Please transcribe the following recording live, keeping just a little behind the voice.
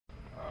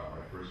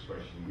first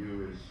question to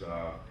you is,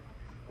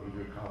 what have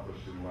you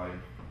accomplished in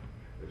life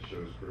that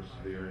shows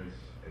perseverance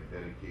and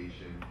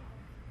dedication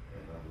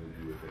and nothing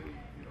to do with any,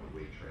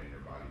 weight training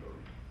or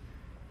bodybuilding?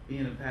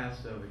 Being a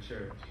pastor of a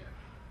church.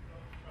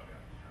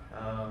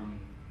 I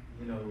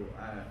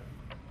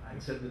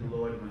accepted the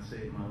Lord and my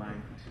Savior in my life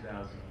in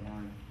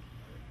 2001.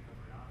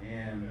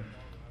 And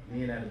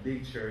being at a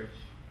big church,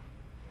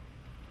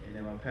 and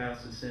then my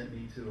pastor sent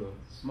me to a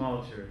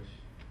small church,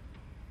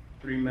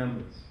 3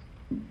 members.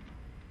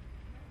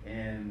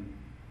 And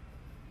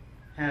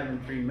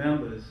having 3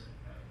 members,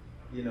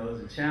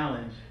 is a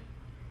challenge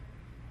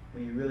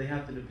when you really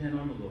have to depend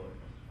on the Lord.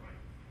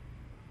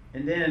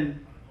 And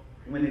then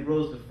when it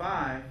grows to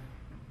 5,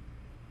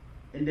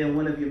 and then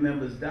one of your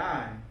members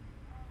die,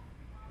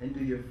 and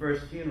do your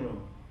first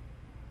funeral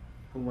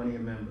for one of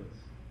your members,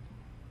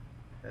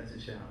 that's a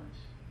challenge.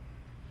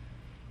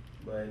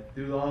 But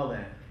through all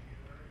that,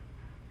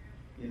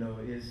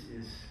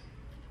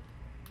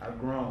 I've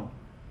grown.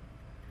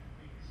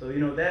 So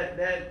that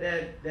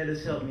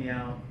has helped me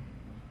out,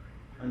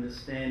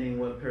 understanding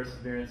what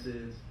perseverance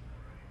is,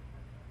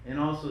 and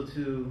also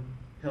to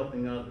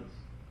helping others.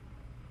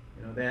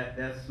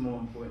 That's more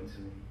important to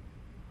me.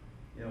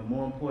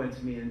 More important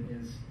to me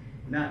is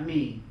not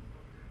me,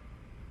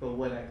 but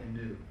what I can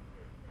do,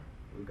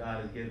 what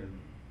God has given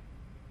me.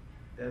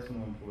 That's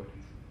more important to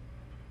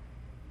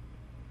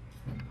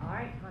me. All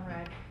right,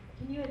 Conrad.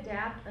 Can you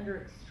adapt under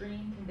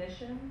extreme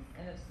conditions?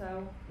 And if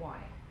so, why?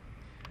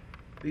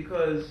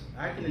 Because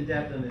I can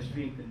adapt under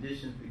extreme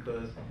conditions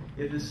because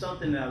if it's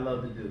something that I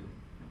love to do,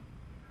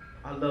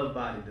 I love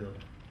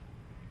bodybuilding.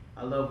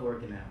 I love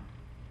working out.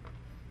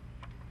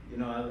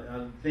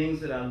 Things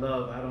that I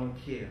love, I don't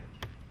care.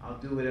 I'll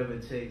do whatever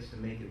it takes to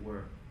make it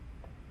work.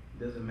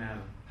 It doesn't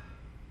matter.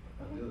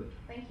 I'll do it.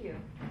 Thank you.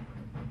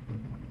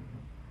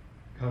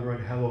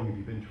 Conrad, how long have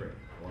you been training?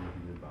 How long have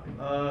you been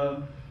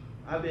bodybuilding?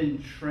 I've been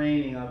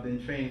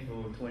training for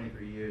over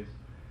 23 years.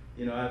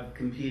 I've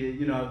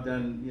competed, I've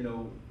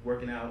done,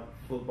 working out,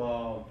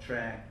 football,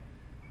 track.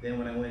 Then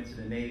when I went to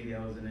the Navy,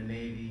 I was in the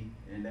Navy,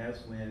 and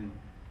that's when,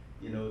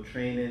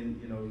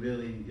 training,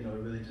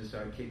 really just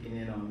started kicking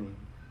in on me.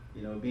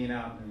 Being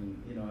out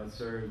and, I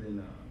served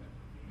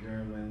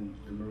during when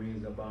the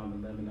Marines got bombed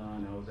in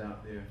Lebanon, I was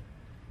out there.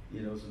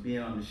 So being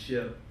on the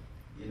ship,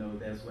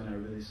 that's when I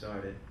really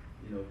started,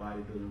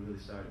 bodybuilding really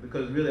started.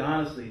 Because really,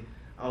 honestly,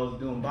 I was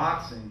doing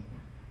boxing.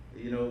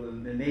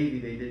 In the Navy,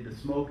 they did the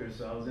smokers,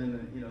 so I was in the,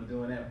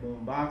 doing that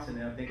boom boxing.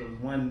 And I think it was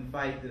one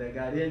fight that I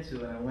got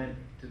into, and I went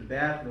to the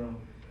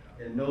bathroom,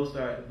 and blood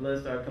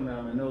started coming out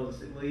of my nose. I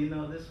said,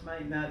 well, this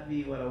might not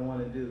be what I want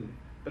to do,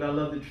 but I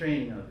love the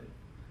training of it.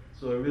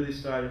 So it really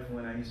started from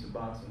when I used to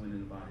box and went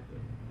into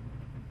bodybuilding.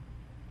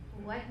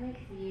 What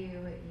makes you unique,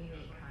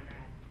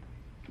 Conrad?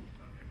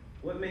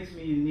 What makes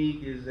me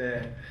unique is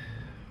that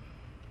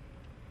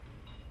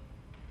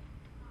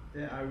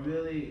I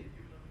really,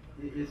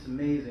 it's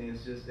amazing.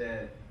 It's just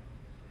that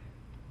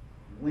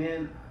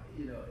when,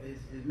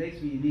 it makes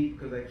me unique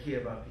because I care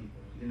about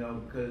people,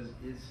 because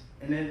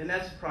and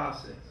that's a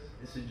process.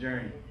 It's a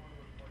journey,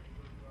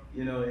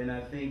 and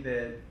I think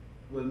that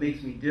what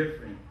makes me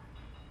different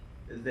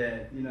is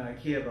that, I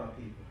care about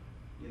people.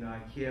 I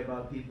care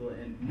about people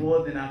and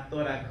more than I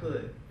thought I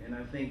could. And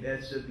I think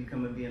that's just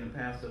being a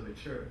pastor of a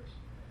church.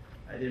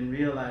 I didn't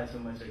realize how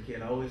much I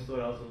cared. I always thought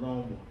I was a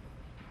lone wolf.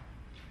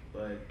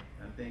 But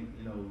I think,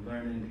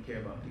 learning to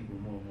care about people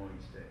more and more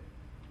each day.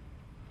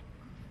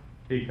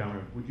 Hey,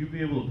 Conrad, would you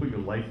be able to put your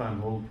life on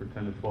hold for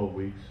 10 to 12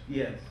 weeks?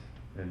 Yes.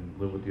 And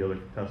live with the other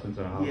contestants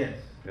in a house? Yes.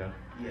 Yeah?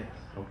 Yes.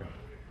 Okay.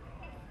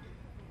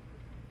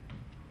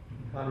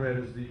 Conrad,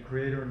 as the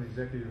creator and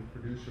executive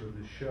producer of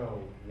the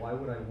show, why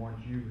would I want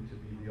you to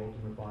be the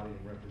ultimate body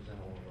and represent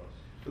all of us?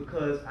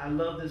 Because I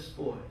love this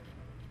sport.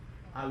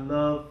 I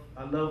love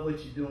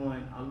what you're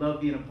doing. I love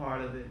being a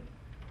part of it.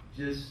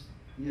 Just,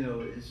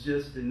 it's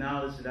just the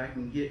knowledge that I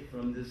can get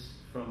from this,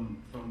 from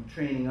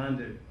training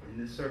under in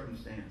this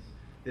circumstance,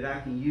 that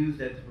I can use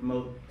that to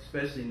promote,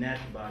 especially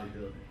natural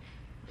bodybuilding.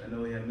 I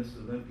know we have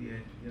Mr. Olympia,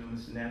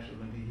 Mr. Natural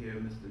Olympia here,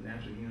 Mr.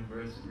 Natural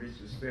Universe, and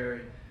Richard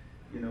Sperry.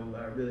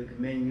 I really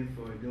commend you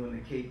for doing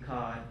the Cape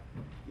Cod.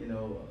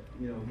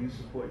 You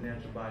support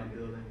natural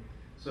bodybuilding.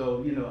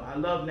 So, I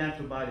love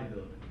natural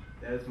bodybuilding.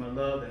 That's my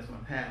love, that's my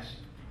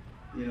passion.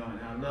 And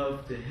I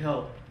love to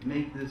help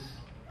make this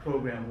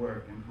program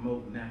work and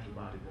promote natural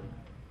bodybuilding.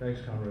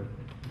 Thanks, Conrad.